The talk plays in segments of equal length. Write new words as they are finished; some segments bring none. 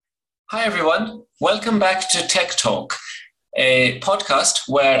Hi, everyone. Welcome back to Tech Talk, a podcast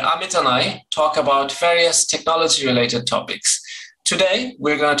where Amit and I talk about various technology-related topics. Today,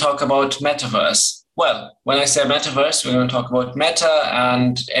 we're going to talk about metaverse. Well, when I say metaverse, we're going to talk about meta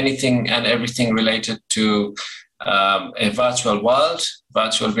and anything and everything related to a virtual world,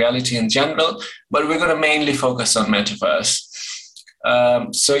 virtual reality in general, but we're going to mainly focus on metaverse.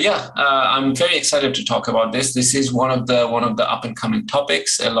 I'm very excited to talk about this. This is one of the up and coming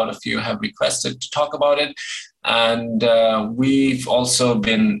topics. A lot of you have requested to talk about it, and we've also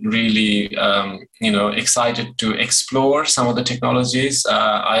been really, excited to explore some of the technologies.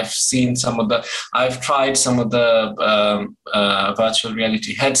 I've tried some of the virtual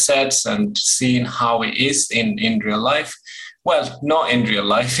reality headsets and seen how it is in real life. Well, not in real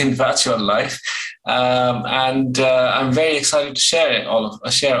life, in virtual life. I'm very excited to share all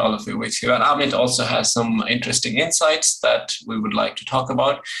of it with you. And Amit also has some interesting insights that we would like to talk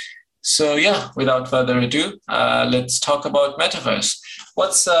about. So without further ado, let's talk about metaverse.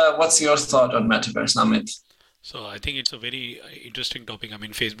 What's your thought on metaverse, Amit? So I think it's a very interesting topic. I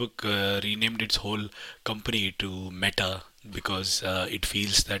mean, Facebook renamed its whole company to Meta because it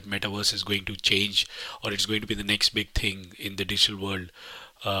feels that metaverse is going to change, or it's going to be the next big thing in the digital world,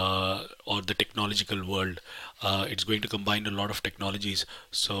 or the technological world. It's going to combine a lot of technologies.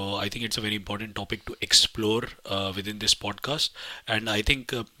 So I think it's a very important topic to explore within this podcast. And I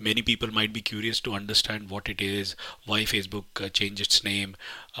think many people might be curious to understand what it is, why Facebook changed its name.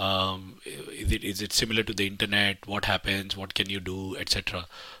 Is it similar to the internet? What happens? What can you do, etc.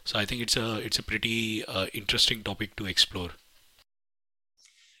 So I think it's a pretty interesting topic to explore.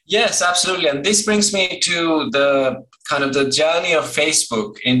 Yes, absolutely. And this brings me to the kind of the journey of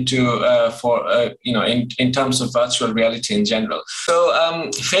Facebook into in terms of virtual reality in general. So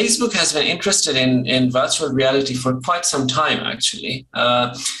Facebook has been interested in virtual reality for quite some time, actually.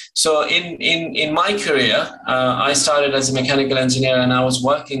 So in my career, I started as a mechanical engineer, and I was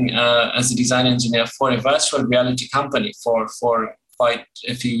working as a design engineer for a virtual reality company for quite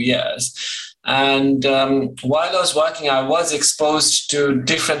a few years. And while I was working, I was exposed to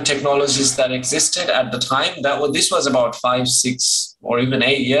different technologies that existed at the time. This was about 5, 6, or even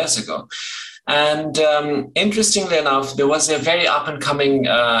 8 years ago. And interestingly enough, there was a very up and coming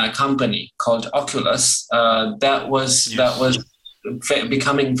company called Oculus that was Yes.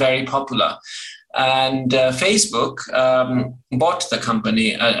 becoming very popular. And Facebook bought the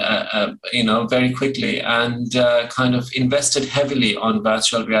company, very quickly, and kind of invested heavily on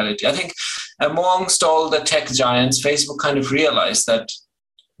virtual reality. I think amongst all the tech giants, Facebook kind of realized that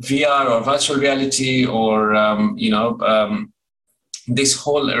VR or virtual reality or this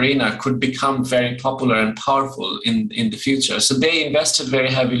whole arena could become very popular and powerful in the future. So they invested very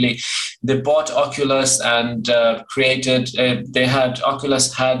heavily. They bought Oculus and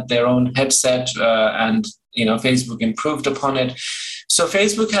Oculus had their own headset, and Facebook improved upon it. So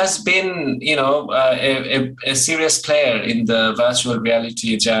Facebook has been, a serious player in the virtual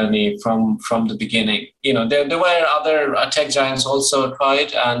reality journey from the beginning. There were other tech giants also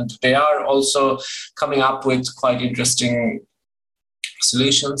tried, and they are also coming up with quite interesting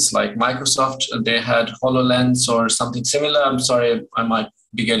solutions. Like Microsoft, they had HoloLens or something similar. I'm sorry, I might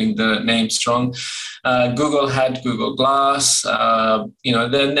be getting the names wrong. Google had Google Glass, and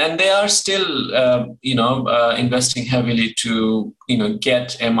they are still, investing heavily to,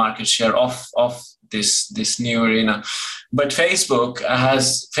 get a market share of this new arena. But Facebook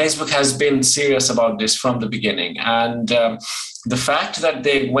has been serious about this from the beginning, and the fact that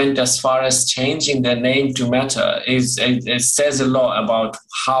they went as far as changing their name to Meta it says a lot about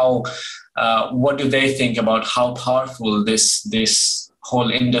how what do they think about how powerful this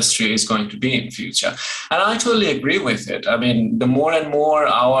whole industry is going to be in future. And I totally agree with it. I mean, the more and more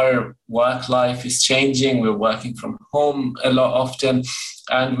our work life is changing, we're working from home a lot often,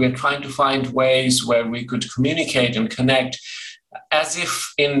 and we're trying to find ways where we could communicate and connect as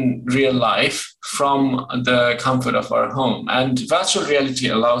if in real life from the comfort of our home. And virtual reality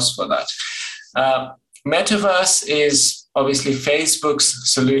allows for that. Metaverse is obviously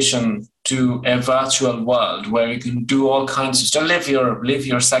Facebook's solution to a virtual world where you can do all kinds of stuff, live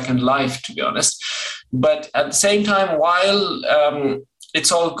your second life, to be honest. But at the same time, while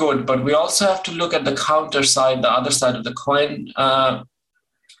it's all good, but we also have to look at the counter side, the other side of the coin,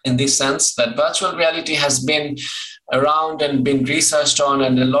 in this sense that virtual reality has been around and been researched on,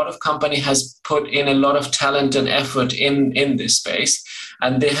 and a lot of company has put in a lot of talent and effort in this space.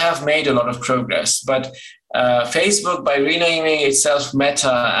 and they have made a lot of progress. But Facebook, by renaming itself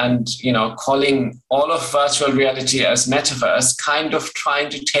Meta and calling all of virtual reality as metaverse, kind of trying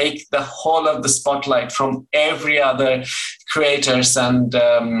to take the whole of the spotlight from every other creators and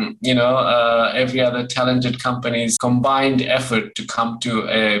every other talented company's combined effort to come to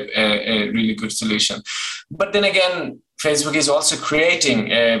a really good solution. But then again, Facebook is also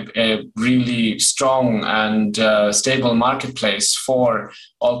creating a really strong and stable marketplace for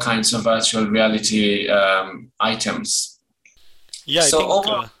all kinds of virtual reality items. Yeah, so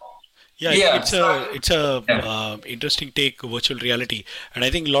I think it's a interesting take, virtual reality, and I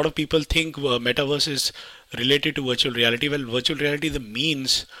think a lot of people think metaverse is related to virtual reality. Well, virtual reality is the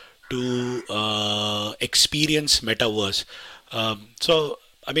means to experience metaverse. So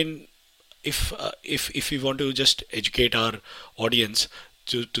I mean, if we want to just educate our audience,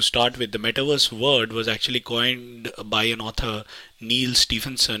 to start with, the metaverse word was actually coined by an author, Neil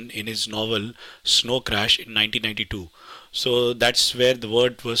Stephenson, in his novel Snow Crash in 1992. So that's where the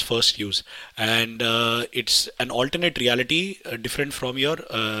word was first used, and it's an alternate reality different from your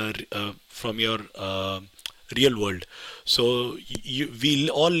real world. So we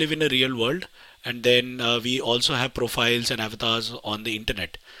all live in a real world, and then we also have profiles and avatars on the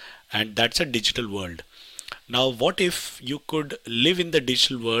internet, and that's a digital world. Now, what if you could live in the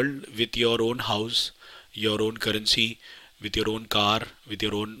digital world with your own house, your own currency, with your own car, with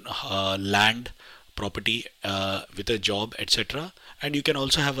your own land, property, with a job, etc. And you can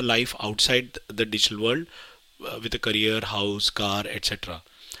also have a life outside the digital world with a career, house, car, etc.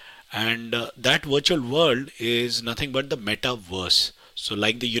 And that virtual world is nothing but the metaverse. So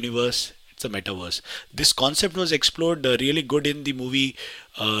like the universe, it's a metaverse. This concept was explored really good in the movie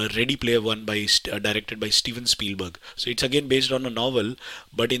Ready Player One, directed by Steven Spielberg. So it's again based on a novel,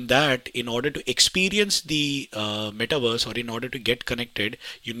 but in that, in order to experience the metaverse, or in order to get connected,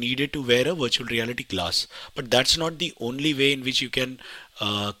 you needed to wear a virtual reality glass. But that's not the only way in which you can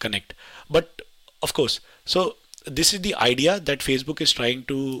connect. But of course, so this is the idea that Facebook is trying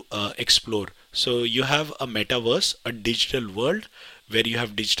to explore. So you have a metaverse, a digital world where you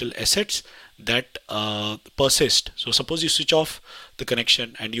have digital assets that persist. So suppose you switch off the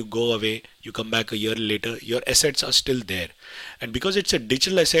connection and you go away, you come back a year later, your assets are still there. And because it's a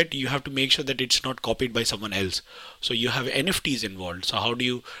digital asset, you have to make sure that it's not copied by someone else. So you have NFTs involved. So how do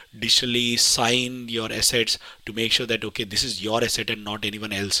you digitally sign your assets to make sure that, okay, this is your asset and not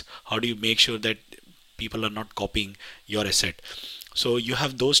anyone else? How do you make sure that people are not copying your asset? So you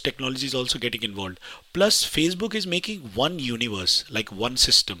have those technologies also getting involved. Plus, Facebook is making one universe, like one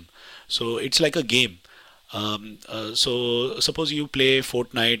system. So it's like a game. So suppose you play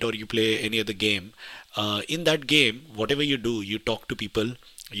Fortnite or you play any other game. In that game, whatever you do, you talk to people.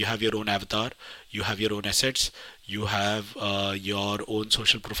 You have your own avatar. You have your own assets. You have your own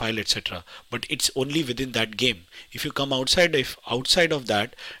social profile, etc. But it's only within that game. If you come outside of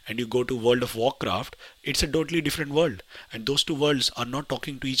that and you go to World of Warcraft, it's a totally different world, and those two worlds are not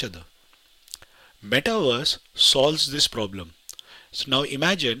talking to each other. Metaverse solves this problem. So now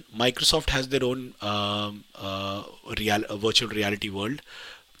imagine Microsoft has their own virtual reality world.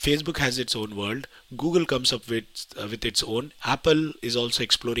 Facebook has its own world. Google comes up with its own. Apple is also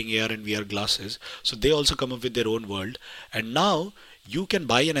exploring AR and VR glasses. So they also come up with their own world. And now you can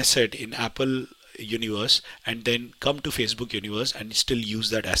buy an asset in Apple universe and then come to Facebook universe and still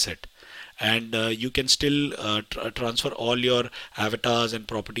use that asset. And you can still transfer all your avatars and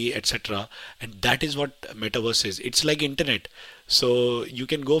property, etc. And that is what metaverse is. It's like internet. So you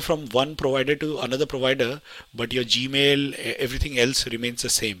can go from one provider to another provider, but your Gmail, everything else remains the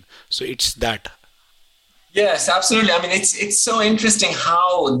same. So it's that. Yes, absolutely. I mean, it's so interesting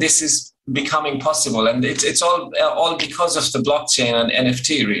how this is becoming possible, and it's all because of the blockchain and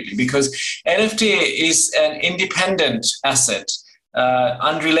NFT, really, because NFT is an independent asset.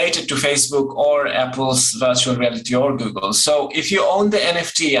 Unrelated to Facebook or Apple's virtual reality or Google. So if you own the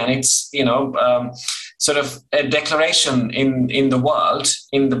NFT and it's sort of a declaration in the world,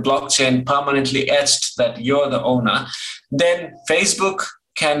 in the blockchain, permanently etched that you're the owner, then Facebook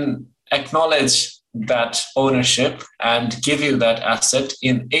can acknowledge that ownership and give you that asset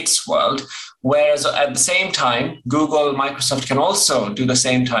in its world. Whereas at the same time, Google, Microsoft can also do the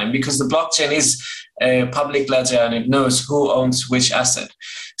same time, because the blockchain is a public ledger and it knows who owns which asset.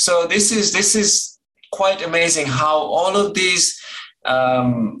 So this is quite amazing how all of these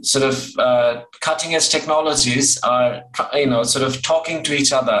cutting edge technologies are sort of talking to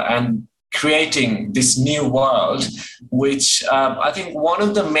each other and creating this new world, which I think one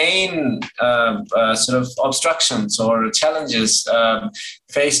of the main sort of obstructions or challenges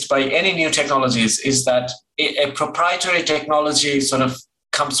faced by any new technologies is that a proprietary technology sort of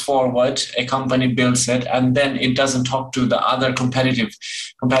comes forward, a company builds it, and then it doesn't talk to the other competitors'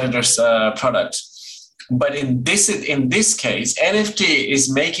 product. But in this case, NFT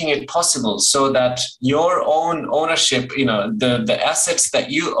is making it possible so that your own ownership, the assets that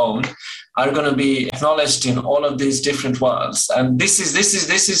you own, are going to be acknowledged in all of these different worlds. And this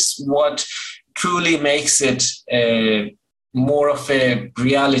is what truly makes it more of a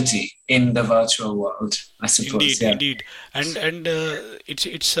reality in the virtual world, I suppose. Indeed. And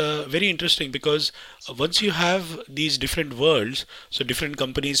it's very interesting because once you have these different worlds, so different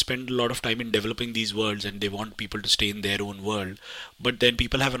companies spend a lot of time in developing these worlds, and they want people to stay in their own world. But then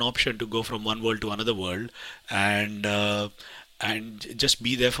people have an option to go from one world to another world, and just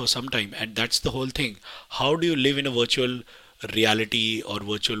be there for some time. And that's the whole thing. How do you live in a virtual reality or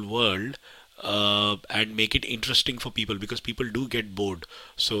virtual world and make it interesting for people, because people do get bored.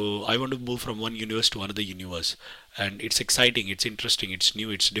 So I want to move from one universe to another universe, and it's exciting, it's interesting, it's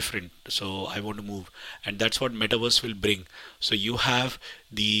new, it's different. So I want to move, and that's what metaverse will bring. So you have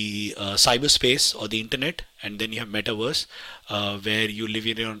the cyberspace or the internet, and then you have metaverse, where you live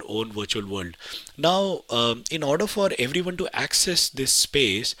in your own virtual world. Now, in order for everyone to access this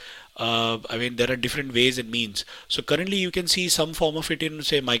space, I mean, there are different ways and means. So currently, you can see some form of it in,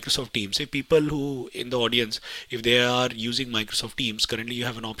 say, Microsoft Teams. Say people who in the audience, if they are using Microsoft Teams, currently you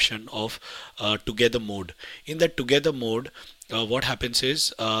have an option of Together mode. In that Together mode, what happens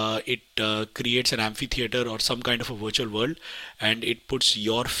is it creates an amphitheater or some kind of a virtual world, and it puts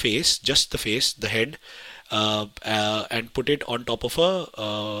your face, just the face, the head, and put it on top of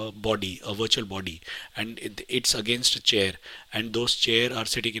a body, a virtual body, and it's against a chair, and those chairs are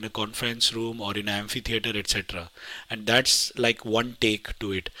sitting in a conference room or in an amphitheater, etc. And that's like one take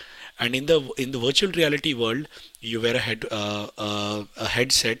to it. And in the virtual reality world, you wear a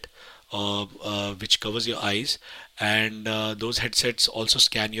headset which covers your eyes, and those headsets also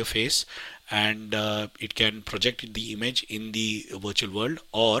scan your face, and it can project the image in the virtual world,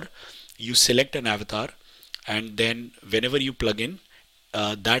 or you select an avatar, and then whenever you plug in,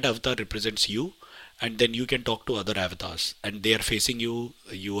 that avatar represents you, and then you can talk to other avatars, and they are facing you,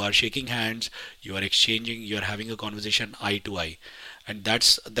 you are shaking hands, you are exchanging, you are having a conversation eye to eye. And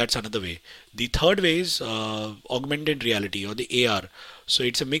that's another way. The third way is augmented reality, or the AR. So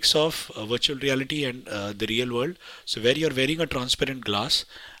it's a mix of virtual reality and the real world. So where you're wearing a transparent glass,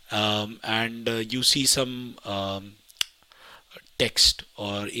 and you see some text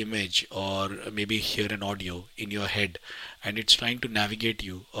or image, or maybe hear an audio in your head, and it's trying to navigate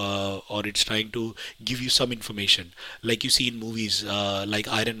you, or it's trying to give you some information, like you see in movies, like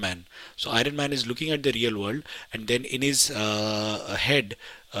Iron Man. So Iron Man is looking at the real world, and then in his head,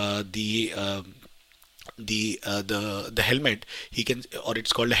 the helmet, he can, or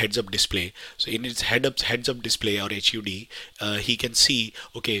it's called a heads up display. So in its heads up display, or HUD, he can see,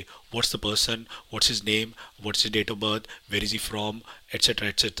 okay, what's the person, what's his name, what's his date of birth, where is he from, etc.,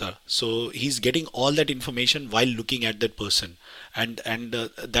 etc. So he's getting all that information while looking at that person, and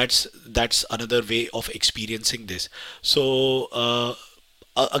that's another way of experiencing this. So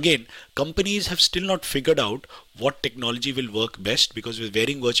again, companies have still not figured out what technology will work best, because with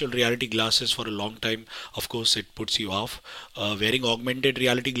wearing virtual reality glasses for a long time, of course, it puts you off. Wearing augmented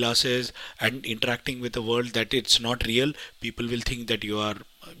reality glasses and interacting with a world that it's not real, people will think that you're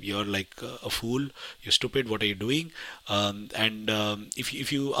like a fool, you're stupid, what are you doing? And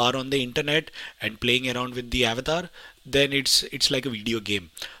if you are on the internet and playing around with the avatar, then it's like a video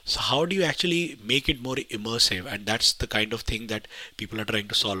game. So how do you actually make it more immersive? And that's the kind of thing that people are trying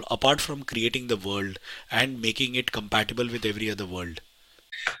to solve, apart from creating the world and making it compatible with every other world.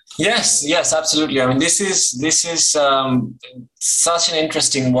 Yes, absolutely. I mean, this is such an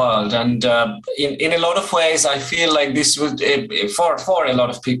interesting world, and in a lot of ways, I feel like this would, for a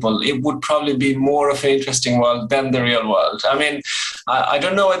lot of people, it would probably be more of an interesting world than the real world. I mean, I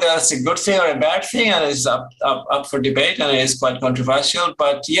don't know whether that's a good thing or a bad thing, and it's up for debate, and it is quite controversial.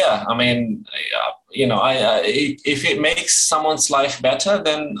 But yeah, I mean, if it makes someone's life better,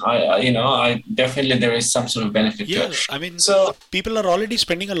 then I definitely, there is some sort of benefit to Yeah, it. I mean, So people are already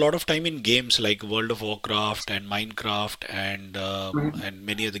spending a lot of time in games like World of Warcraft and Minecraft, and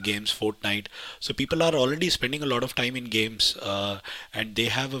many other games, Fortnite. So people are already spending a lot of time in games, and they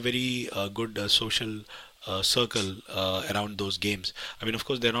have a very good social circle around those games. I mean, of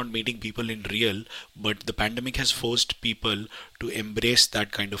course, they're not meeting people in real, but the pandemic has forced people to embrace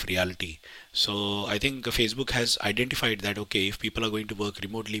that kind of reality. So I think Facebook has identified that, okay, if people are going to work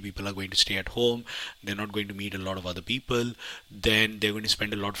remotely, people are going to stay at home, they're not going to meet a lot of other people, then they're going to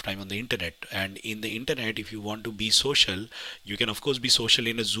spend a lot of time on the internet. And in the internet, if you want to be social, you can of course be social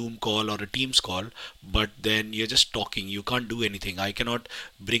in a Zoom call or a Teams call, but then you're just talking. You can't do anything. I cannot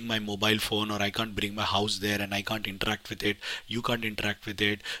bring my mobile phone, or I can't bring my house there, and I can't interact with it. You can't interact with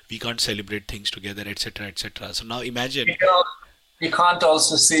it. We can't celebrate things together, etc., etc. So now imagine. You can't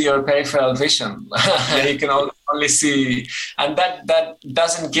also see your peripheral vision. You can only see, and that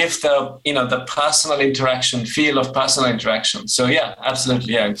doesn't give the the personal interaction feel of personal interaction. So yeah,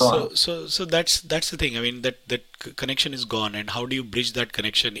 absolutely, yeah. Go on. So that's the thing. I mean, that connection is gone, and how do you bridge that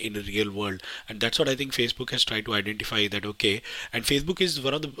connection in a real world? And that's what I think Facebook has tried to identify, that okay. And Facebook is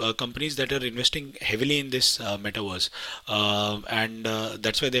one of the companies that are investing heavily in this metaverse, and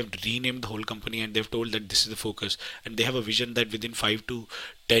that's why they've renamed the whole company, and they've told that this is the focus, and they have a vision that within 5 to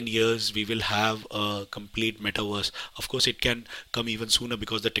 10 years we will have a complete metaverse. Of course, it can come even sooner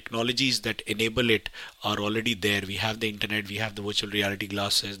because the technologies that enable it are already there. We have the internet, we have the virtual reality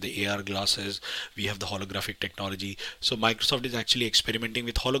glasses, the AR glasses, we have the holographic technology. So Microsoft is actually experimenting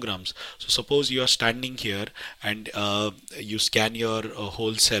with holograms. So suppose you are standing here and you scan your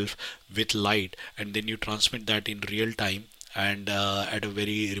whole self with light, and then you transmit that in real time, and at a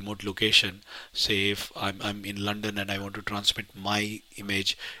very remote location. Say if I'm in London and I want to transmit my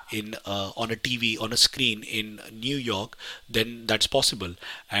image in on a TV, on a screen in New York, then that's possible,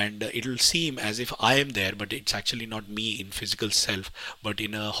 and it'll seem as if I am there, but it's actually not me in physical self, but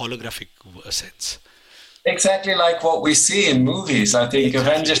in a holographic sense. Exactly like what we see in movies. I think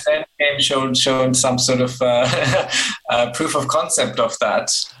Exactly. Avengers Endgame shown some sort of proof of concept of that.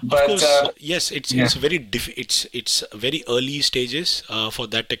 Of But course, yes, yeah, it's very early stages for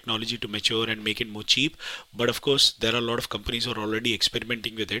that technology to mature and make it more cheap. But of course, there are a lot of companies who are already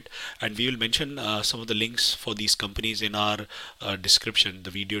experimenting with it, and we will mention some of the links for these companies in our description,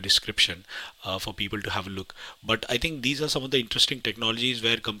 the video description, for people to have a look. But I think these are some of the interesting technologies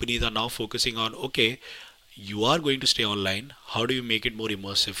where companies are now focusing on. Okay, you are going to stay online. How do you make it more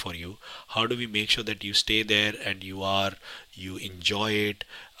immersive for you? How do we make sure that you stay there and you enjoy it?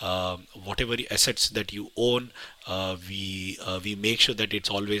 Whatever assets that you own, we make sure that it's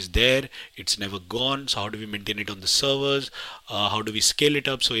always there, it's never gone. So how do we maintain it on the servers? How do we scale it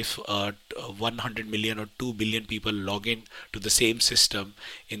up? So if 100 million or 2 billion people log in to the same system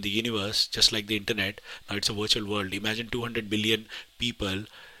in the universe, just like the internet, now it's a virtual world. Imagine 200 billion people.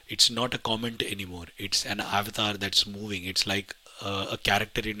 It's not a comment anymore. It's an avatar that's moving. It's like a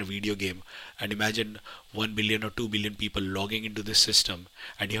character in a video game. And imagine 1 billion or 2 billion people logging into this system,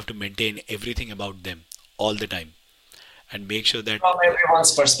 and you have to maintain everything about them all the time and make sure that from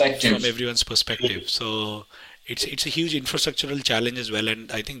everyone's from perspective. everyone's perspective. So it's a huge infrastructural challenge as well,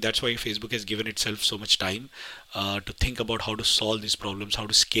 and I think that's why Facebook has given itself so much time to think about how to solve these problems, how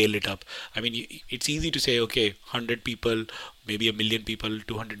to scale it up. I mean, it's easy to say, okay, 100 people, maybe a million people,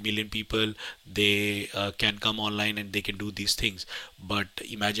 200 million people, they can come online and they can do these things. But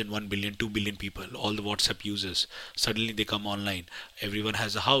imagine 1 billion, 2 billion people, all the WhatsApp users, suddenly they come online. Everyone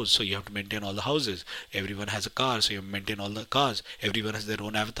has a house, so you have to maintain all the houses. Everyone has a car, so you maintain all the cars. Everyone has their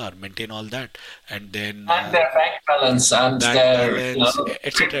own avatar, maintain all that. And then And their bank balance and bank their balance,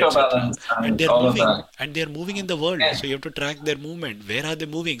 etc., crypto etc. balance And and they're all of moving, that. and they're moving in the world. Yeah. So you have to track their movement. Where are they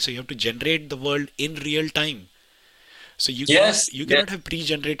moving? So you have to generate the world in real time. So Yes, you yes. cannot have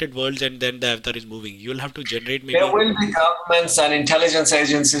pre-generated worlds and then the avatar is moving. You'll have to generate There maybe. will be governments and intelligence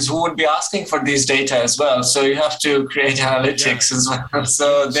agencies who would be asking for these data as well. So you have to create Yeah, analytics as well. yeah.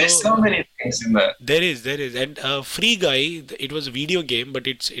 So there's So so many things in there. there is, and Free Guy. It was a video game, but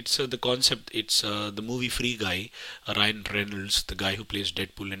it's the concept. It's the movie Free Guy. Ryan Reynolds, the guy who plays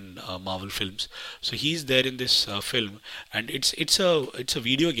Deadpool in Marvel films. So he's there in this film, and it's a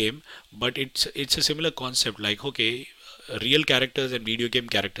video game, but it's a similar concept. Like, okay, real characters and video game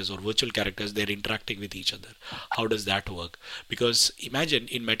characters or virtual characters, they're interacting with each other. How does that work? Because imagine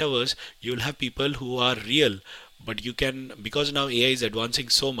in metaverse you'll have people who are real, but you can, because now AI is advancing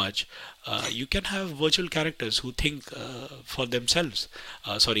so much, you can have virtual characters who think for themselves.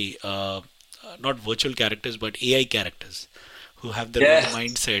 Sorry, not virtual characters but AI characters who have their own Yes.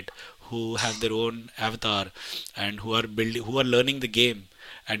 mindset, who have their own avatar, and who are building, who are learning the game,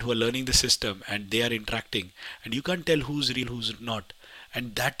 and who are learning the system, and they are interacting, and you can't tell who's real, who's not,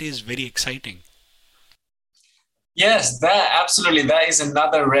 and that is very exciting. Yes, that absolutely. That is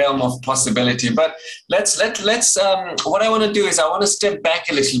another realm of possibility. But let's. What I want to do is I want to step back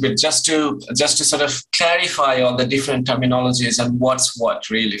a little bit just to sort of clarify all the different terminologies and what's what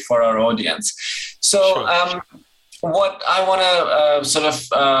really for our audience. So Sure. what I want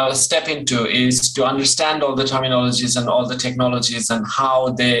to step into is to understand all the terminologies and all the technologies and how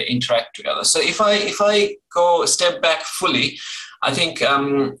they interact together. So if I go step back fully, I think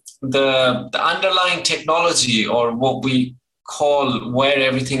the underlying technology, or what we call where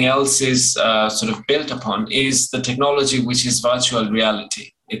everything else is built upon, is the technology which is virtual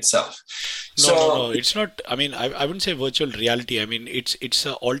reality itself. No, it's not. I mean, I wouldn't say virtual reality. I mean, it's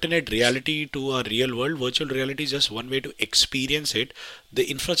an alternate reality to a real world. Virtual reality is just one way to experience it.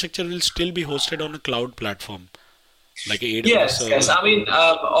 The infrastructure will still be hosted on a cloud platform, like a AWS Yes. I mean,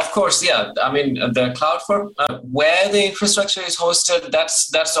 of course, yeah. I mean, the cloud where the infrastructure is hosted,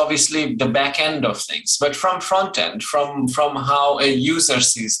 that's obviously the back end of things. But from front end, from how a user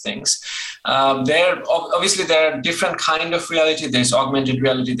sees things, there are different kind of reality. There's augmented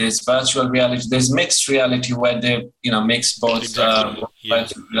reality, there's virtual reality, there's mixed reality, where they mix both. Exactly. Yeah.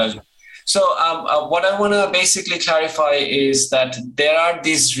 Reality. So what I want to basically clarify is that there are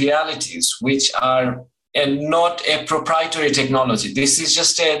these realities which are and not a proprietary technology. This is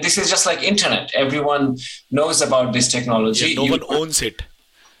just like internet. Everyone knows about this technology. Yeah, no one owns it.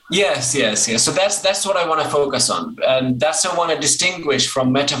 Yes. So that's what I want to focus on, and that's what I want to distinguish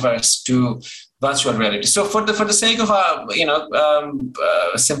from metaverse to virtual reality. So for the sake of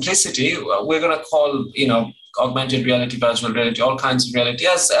simplicity, we're going to call augmented reality, virtual reality, all kinds of reality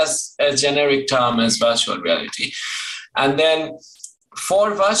as a generic term as virtual reality, and then.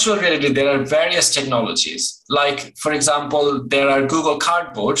 For virtual reality, there are various technologies. Like, for example, there are Google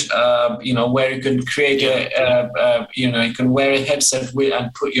Cardboard, where you can create you can wear a headset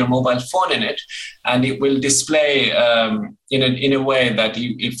and put your mobile phone in it, and it will display in a way that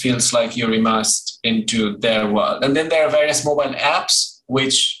it feels like you're immersed into their world. And then there are various mobile apps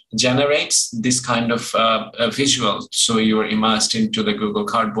which generates this kind of visual, so you're immersed into the Google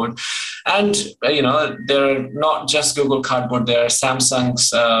Cardboard. And there are not just Google Cardboard, there are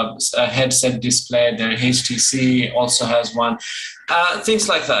Samsung's headset display, there HTC also has one, things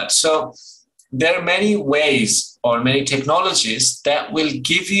like that. So there are many ways or many technologies that will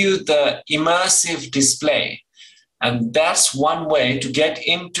give you the immersive display. And that's one way to get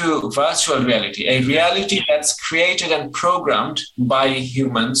into virtual reality, a reality that's created and programmed by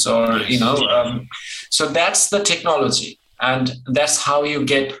humans, or, so that's the technology, and that's how you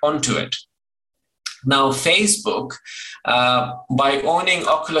get onto it. Now, Facebook, by owning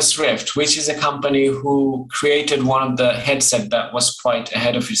Oculus Rift, which is a company who created one of the headset that was quite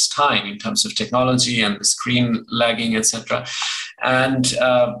ahead of its time in terms of technology and the screen lagging, etc., and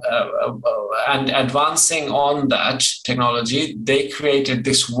advancing on that technology, they created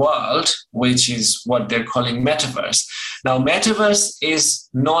this world, which is what they're calling metaverse. Now, metaverse is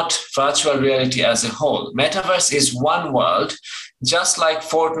not virtual reality as a whole. Metaverse is one world, just like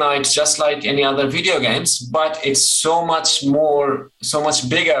Fortnite, just like any other video games, but it's so much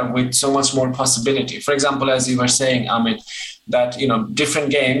bigger with so much more possibility. For example, as you were saying, Amit, that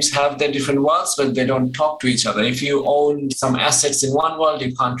different games have their different worlds, but they don't talk to each other. If you own some assets in one world,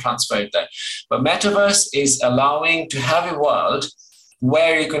 you can't transfer it there. But metaverse is allowing to have a world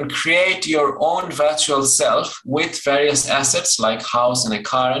where you can create your own virtual self with various assets like house and a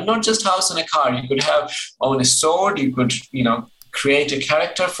car, and not just house and a car. You could own a sword. You could create a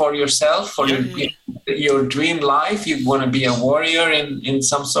character for yourself, for your dream life. You want to be a warrior in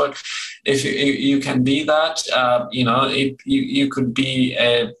some sort. If you can be that, you could be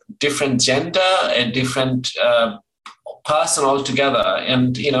a different gender, a different person altogether,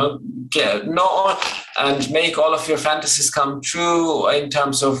 and and make all of your fantasies come true in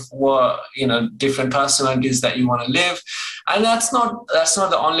terms of what different personalities that you want to live. And that's not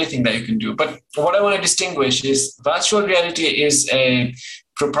the only thing that you can do. But what I want to distinguish is virtual reality is a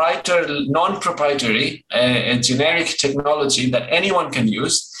non-proprietary, a generic technology that anyone can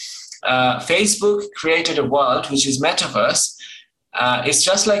use. Facebook created a world which is metaverse. It's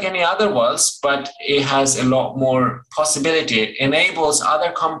just like any other worlds, but it has a lot more possibility. It enables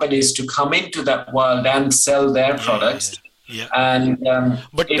other companies to come into that world and sell their products. Yeah. And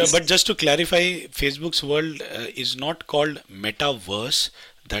but just to clarify, Facebook's world is not called metaverse.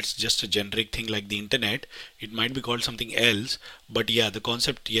 That's just a generic thing like the internet. It might be called something else. But yeah, the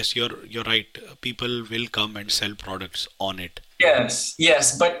concept, yes, you're right. People will come and sell products on it. Yes,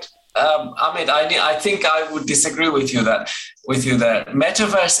 but Amit, I think I would disagree with you there.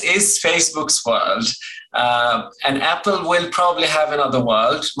 Metaverse is Facebook's world, and Apple will probably have another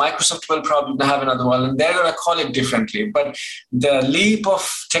world. Microsoft will probably have another world, and they're going to call it differently. But the leap of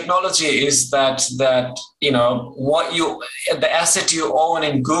technology is that the asset you own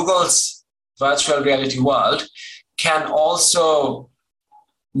in Google's virtual reality world can also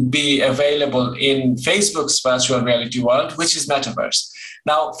be available in Facebook's virtual reality world, which is metaverse.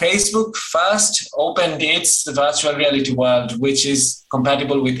 Now, Facebook first opened its virtual reality world, which is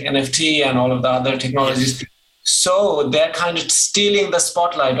compatible with NFT and all of the other technologies. Yes. So they're kind of stealing the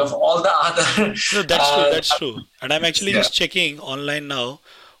spotlight of all the other. No, that's true. That's true. And I'm actually just checking online now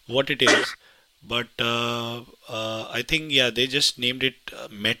what it is. But I think, they just named it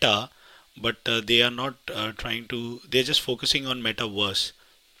Meta, but they are not trying to, they're just focusing on metaverse.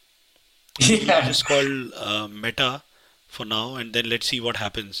 Yeah. Just called Meta for now, and then let's see what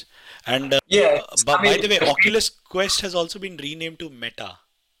happens. And by the way, Oculus Quest has also been renamed to Meta.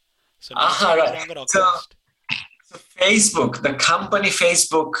 So now it's no longer Oculus. So Facebook, the company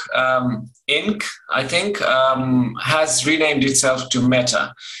Facebook Inc., I think, has renamed itself to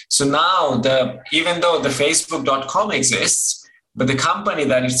Meta. So now, even though the Facebook.com exists, but the company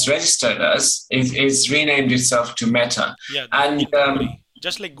that it's registered as is renamed itself to Meta. Yeah, and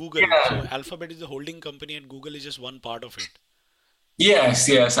just like Google. Yeah. So Alphabet is the holding company, and Google is just one part of it. Yes,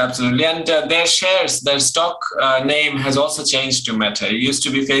 absolutely. And their stock name has also changed to Meta. It used to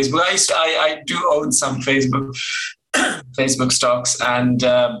be Facebook. I do own some Facebook stocks, and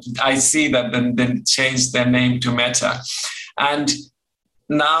I see that they changed their name to Meta. And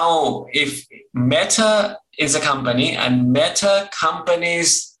now, if Meta is a company, and Meta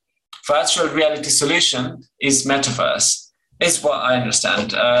company's virtual reality solution is Metaverse, is what I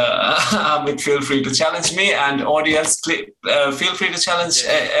understand. Amit, feel free to challenge me, and audience, feel free to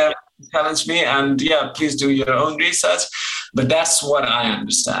challenge me, and please do your own research. But that's what I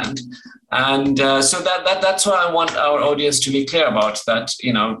understand, and so that's what I want our audience to be clear about. That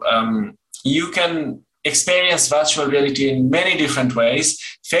you can experience virtual reality in many different ways.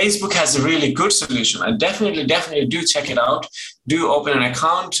 Facebook has a really good solution. I definitely do check it out. Do open an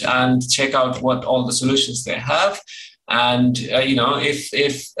account and check out what all the solutions they have. And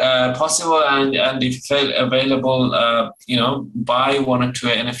if possible and if available, buy one or two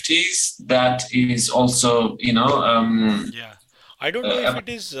NFTs. That is also I don't know if it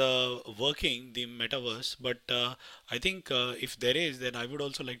is working, the metaverse, but I think if there is, then I would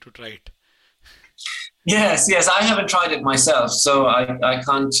also like to try it. Yes, I haven't tried it myself, so I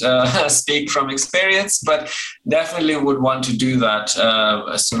can't speak from experience, but definitely would want to do that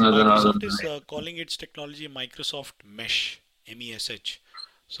sooner than later. Microsoft is calling its technology Microsoft Mesh, MESH.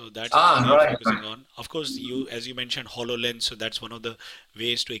 So that's what they're focusing on. Of course, as you mentioned, HoloLens, so that's one of the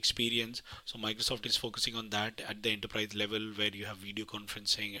ways to experience. So Microsoft is focusing on that at the enterprise level, where you have video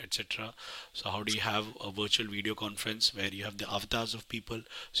conferencing, etc. So how do you have a virtual video conference where you have the avatars of people?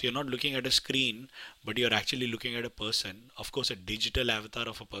 So you're not looking at a screen, but you're actually looking at a person. Of course, a digital avatar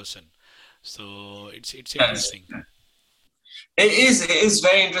of a person. So it's interesting. It is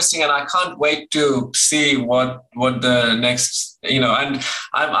very interesting, and I can't wait to see what the next, and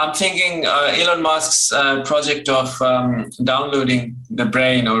I'm thinking Elon Musk's project of downloading the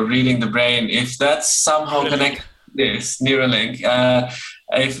brain or reading the brain, if that's somehow connected to this Neuralink,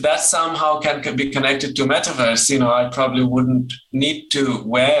 if that somehow can be connected to metaverse, I probably wouldn't need to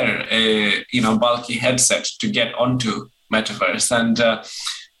wear a bulky headset to get onto metaverse, and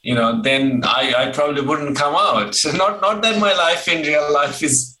then I probably wouldn't come out. Not that my life in real life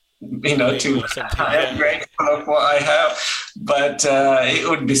is, too grateful of what I have, but it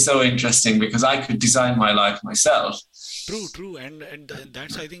would be so interesting because I could design my life myself. True, and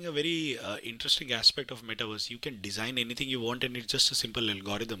that's, I think, a very interesting aspect of metaverse. You can design anything you want, and it's just a simple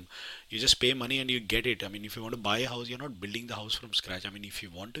algorithm. You just pay money and you get it. I mean, if you want to buy a house, you're not building the house from scratch. I mean, if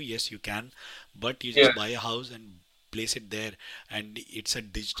you want to, yes, you can, but you just buy a house and place it there, and it's a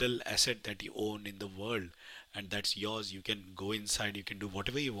digital asset that you own in the world, and that's yours. You can go inside, you can do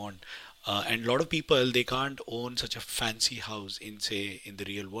whatever you want, and a lot of people, they can't own such a fancy house in the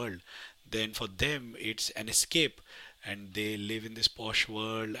real world. Then for them it's an escape, and they live in this posh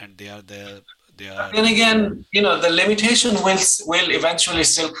world, and they are then again, the limitation will eventually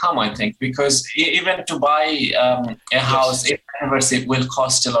still come, I think, because even to buy a house in metaverse, it will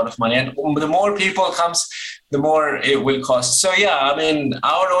cost a lot of money, and the more people comes, the more it will cost. So I mean,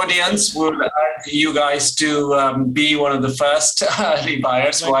 our audience will urge you guys to be one of the first early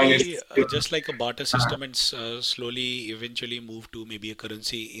buyers. Just like a barter system, and slowly, eventually move to maybe a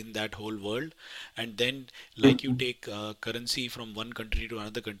currency in that whole world. And then, like you take currency from one country to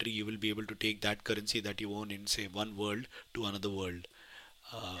another country, you will be able to take that currency that you own in, say, one world to another world.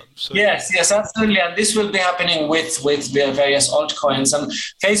 Yes, absolutely, and this will be happening with the various altcoins. And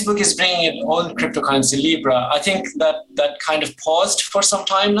Facebook is bringing its own cryptocurrency, Libra. I think that kind of paused for some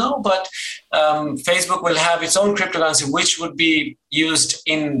time now, but Facebook will have its own cryptocurrency, which would be used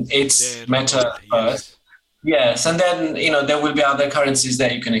in its metaverse. Yes, and then there will be other currencies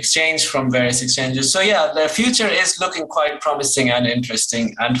that you can exchange from various exchanges. So yeah, the future is looking quite promising and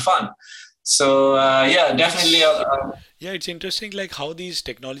interesting and fun. So yeah, definitely. It's Yeah, it's interesting like how these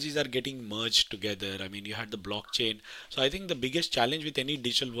technologies are getting merged together. I mean, you had the blockchain. So I think the biggest challenge with any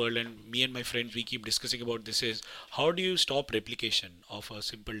digital world, and me and my friends, we keep discussing about this, is how do you stop replication of a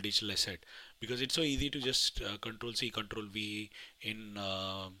simple digital asset? Because it's so easy to just Control C, Control V in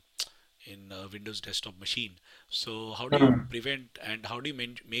a Windows desktop machine. So how do you Hmm. prevent and how do you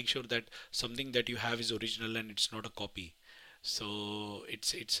make sure that something that you have is original and it's not a copy? So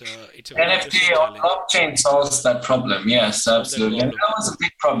it's a very NFT interesting or challenge. blockchain solves that problem. Yes, Solve that absolutely. And problem. that was a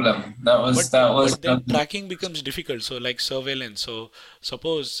big problem. but That was but then tracking becomes difficult, so like surveillance. So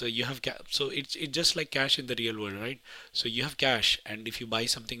suppose you have so it's just like cash in the real world, right? So you have cash, and if you buy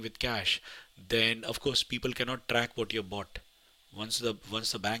something with cash, then of course people cannot track what you bought. Once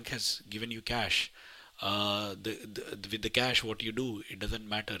the bank has given you cash, with the cash, what you do, it doesn't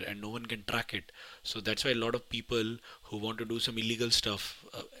matter, and no one can track it. So that's why a lot of people who want to do some illegal stuff,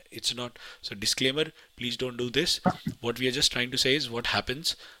 it's not. So disclaimer, please don't do this. What we are just trying to say is what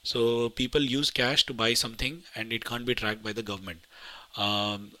happens. So people use cash to buy something, and it can't be tracked by the government.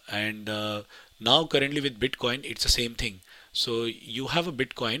 And Now currently with Bitcoin, it's the same thing. So you have a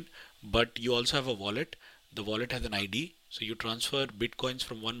Bitcoin, but you also have a wallet. The wallet has an ID, so you transfer Bitcoins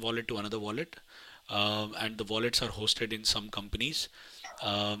from one wallet to another wallet, and the wallets are hosted in some companies,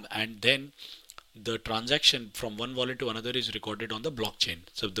 and then the transaction from one wallet to another is recorded on the blockchain,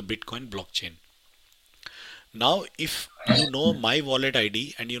 so the Bitcoin blockchain. Now, if you know my wallet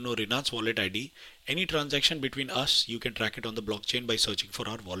ID and you know Rinat's wallet ID, any transaction between us, you can track it on the blockchain by searching for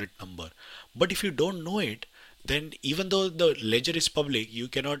our wallet number. But if you don't know it, then even though the ledger is public, you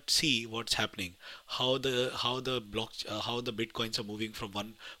cannot see what's happening, how the bitcoins are moving from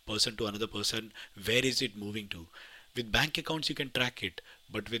one person to another person, where is it moving to. With bank accounts, you can track it,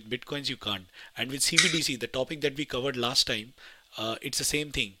 but with bitcoins, you can't. And with CBDC, the topic that we covered last time, it's the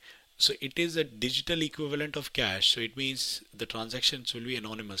same thing. So it is a digital equivalent of cash. So it means the transactions will be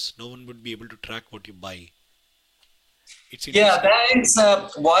anonymous. No one would be able to track what you buy. It's Yeah, interesting. that is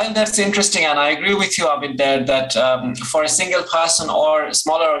while that's interesting, and I agree with you, Abid, there that for a single person or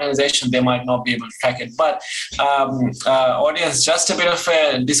smaller organization, they might not be able to track it. But audience, just a bit of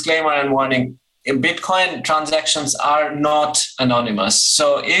a disclaimer and warning: Bitcoin transactions are not anonymous.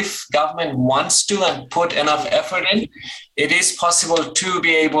 So if government wants to and put enough effort in, it is possible to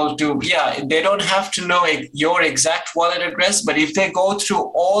be able to, yeah, they don't have to know your exact wallet address, but if they go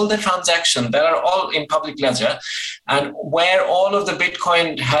through all the transactions that are all in public ledger and where all of the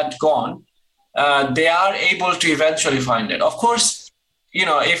Bitcoin had gone, they are able to eventually find it. Of course,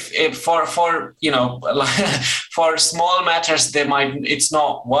 if for for small matters, they might, it's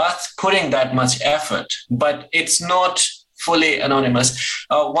not worth putting that much effort, but it's not fully anonymous.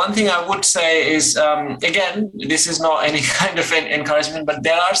 One thing I would say is, again, this is not any kind of encouragement, but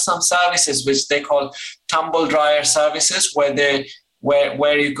there are some services which they call tumble dryer services,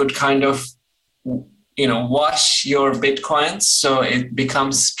 where you could kind of wash your bitcoins so it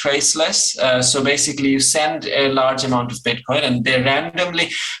becomes traceless. So basically you send a large amount of bitcoin and they randomly,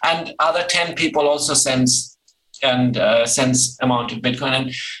 and other 10 people also sends amount of bitcoin,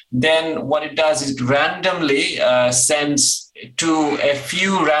 and then what it does is it randomly sends to a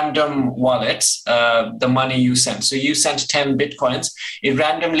few random wallets the money you send. So you sent 10 bitcoins, it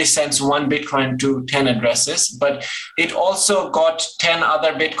randomly sends one bitcoin to 10 addresses, but it also got 10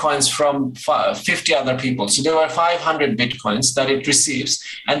 other bitcoins from 50 other people. So there were 500 bitcoins that it receives,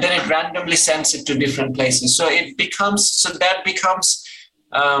 and then it randomly sends it to different places. So that becomes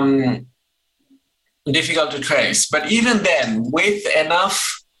um, difficult to trace. But even then, with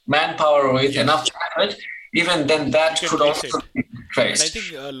enough manpower, with enough Yes, effort, even then you that can could trace also it. be And I traced.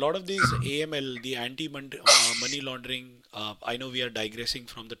 think a lot of these AML, the money laundering, I know we are digressing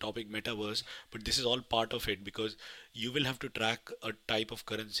from the topic metaverse, but this is all part of it because you will have to track a type of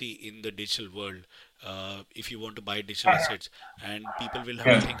currency in the digital world if you want to buy digital assets, and people will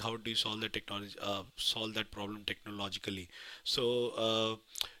have to Yeah. think how do you solve that problem technologically. So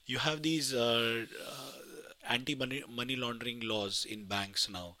you have these anti money laundering laws in banks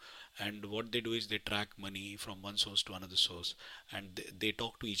now, and what they do is they track money from one source to another source, and they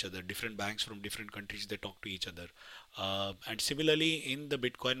talk to each other. Different banks from different countries, they talk to each other. And similarly in the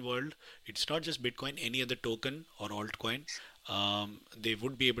Bitcoin world, it's not just Bitcoin, any other token or altcoin, they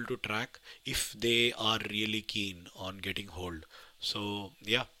would be able to track if they are really keen on getting hold. So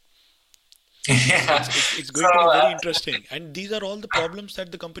yeah. Yeah. It's So going to be very interesting, and these are all the problems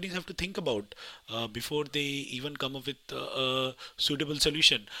that the companies have to think about before they even come up with a suitable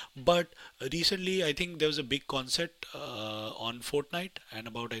solution. But recently, I think there was a big concert on Fortnite, and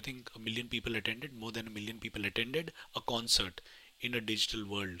about, I think, a million people attended, more than a million people attended a concert in a digital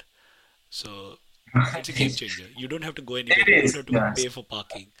world. So it's a game changer. You don't have to go anywhere. it You don't is, have to yes. pay for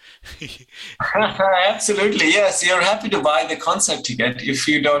parking. Absolutely, yes. You're happy to buy the concert ticket if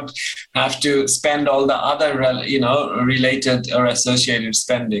you don't have to spend all the other, related or associated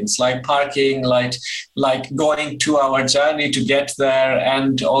spendings, like parking, like going 2 hour journey to get there,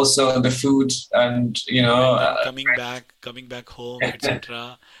 and also the food, and And then coming back home,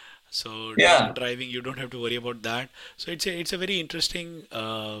 etc. So yeah, driving, you don't have to worry about that. So it's a very interesting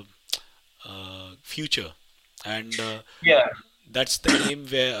future, and yeah. that's the aim,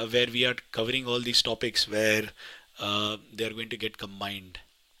 where we are covering all these topics where they are going to get combined.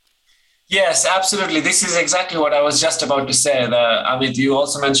 Yes, absolutely. This is exactly what I was just about to say. Amit, you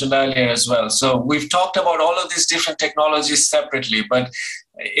also mentioned earlier as well. So we've talked about all of these different technologies separately, but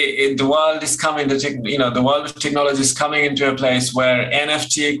the world is coming. The world of technology is coming into a place where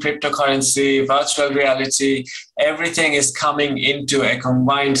NFT, cryptocurrency, virtual reality, everything is coming into a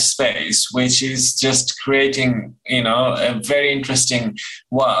combined space, which is just creating, a very interesting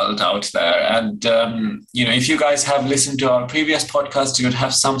world out there. And if you guys have listened to our previous podcast, you would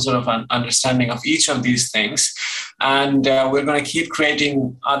have some sort of an understanding of each of these things. And we're going to keep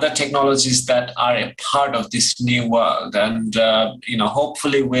creating other technologies that are a part of this new world. And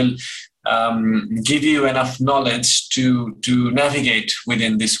hopefully will give you enough knowledge to navigate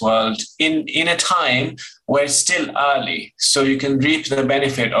within this world in a time where it's still early, so you can reap the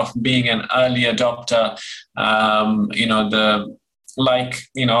benefit of being an early adopter.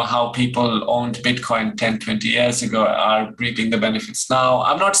 How people owned Bitcoin 10, 20 years ago are reaping the benefits now.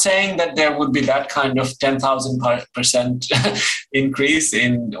 I'm not saying that there would be that kind of 10,000% increase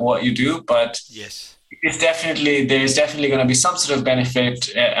in what you do, but Yes. there's definitely going to be some sort of benefit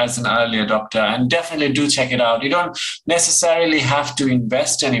as an early adopter, and definitely do check it out. You don't necessarily have to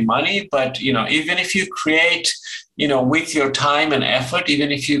invest any money, but even if you create, with your time and effort,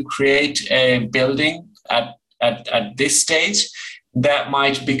 even if you create a building at this stage, that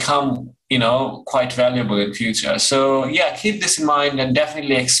might become quite valuable in future. So yeah, keep this in mind and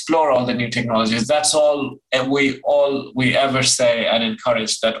definitely explore all the new technologies. That's all we ever say and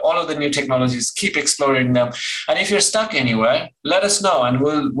encourage, that all of the new technologies, keep exploring them. And if you're stuck anywhere, let us know, and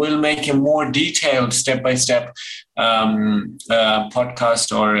we'll make a more detailed step-by-step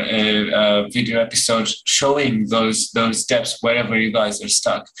podcast or a video episode showing those steps wherever you guys are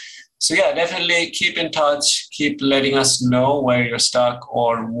stuck. So yeah, definitely keep in touch. Keep letting us know where you're stuck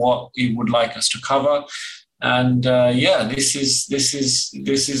or what you would like us to cover. And this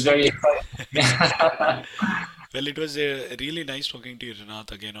is very exciting. Well, it was really nice talking to you,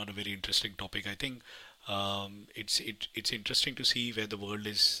 Renath, again on a very interesting topic. I think it's interesting to see where the world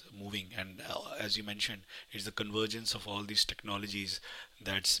is moving, and as you mentioned, it's the convergence of all these technologies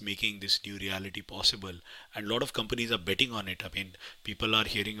that's making this new reality possible. And a lot of companies are betting on it. I mean, people are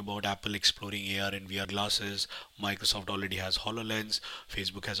hearing about Apple exploring AR and VR glasses. Microsoft already has HoloLens.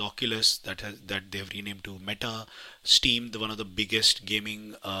 Facebook has Oculus that they've renamed to Meta. Steam, one of the biggest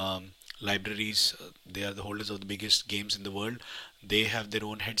gaming libraries, they are the holders of the biggest games in the world. They have their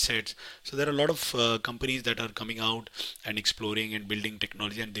own headsets. So there are a lot of companies that are coming out and exploring and building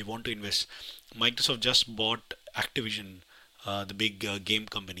technology, and they want to invest. Microsoft just bought Activision, the big game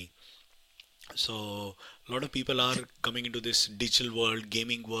company. So a lot of people are coming into this digital world,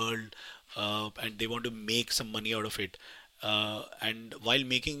 gaming world, and they want to make some money out of it. And while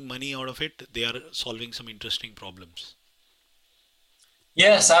making money out of it, they are solving some interesting problems.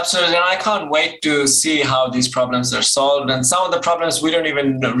 Yes, absolutely. And I can't wait to see how these problems are solved. And some of the problems we don't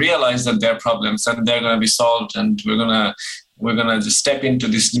even realize that they're problems, and they're going to be solved. And we're gonna just step into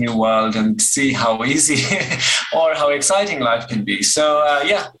this new world and see how easy or how exciting life can be. So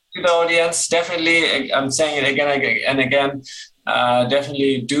yeah, to the audience, definitely, I'm saying it again and again.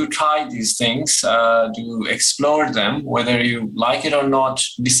 Definitely do try these things, do explore them, whether you like it or not.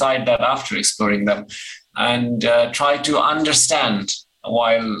 Decide that after exploring them, and try to understand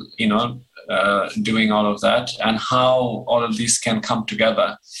while doing all of that, and how all of these can come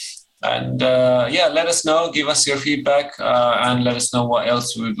together. And yeah, let us know, give us your feedback, and let us know what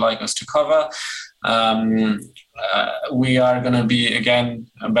else you would like us to cover. We are going to be again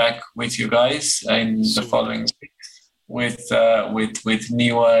back with you guys in the following with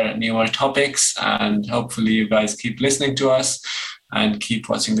newer topics, and hopefully you guys keep listening to us and keep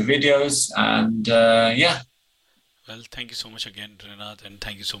watching the videos. And yeah. Well, thank you so much again, Renath, and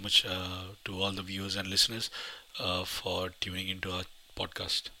thank you so much to all the viewers and listeners for tuning into our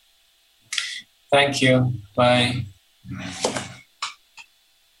podcast. Thank you. Bye.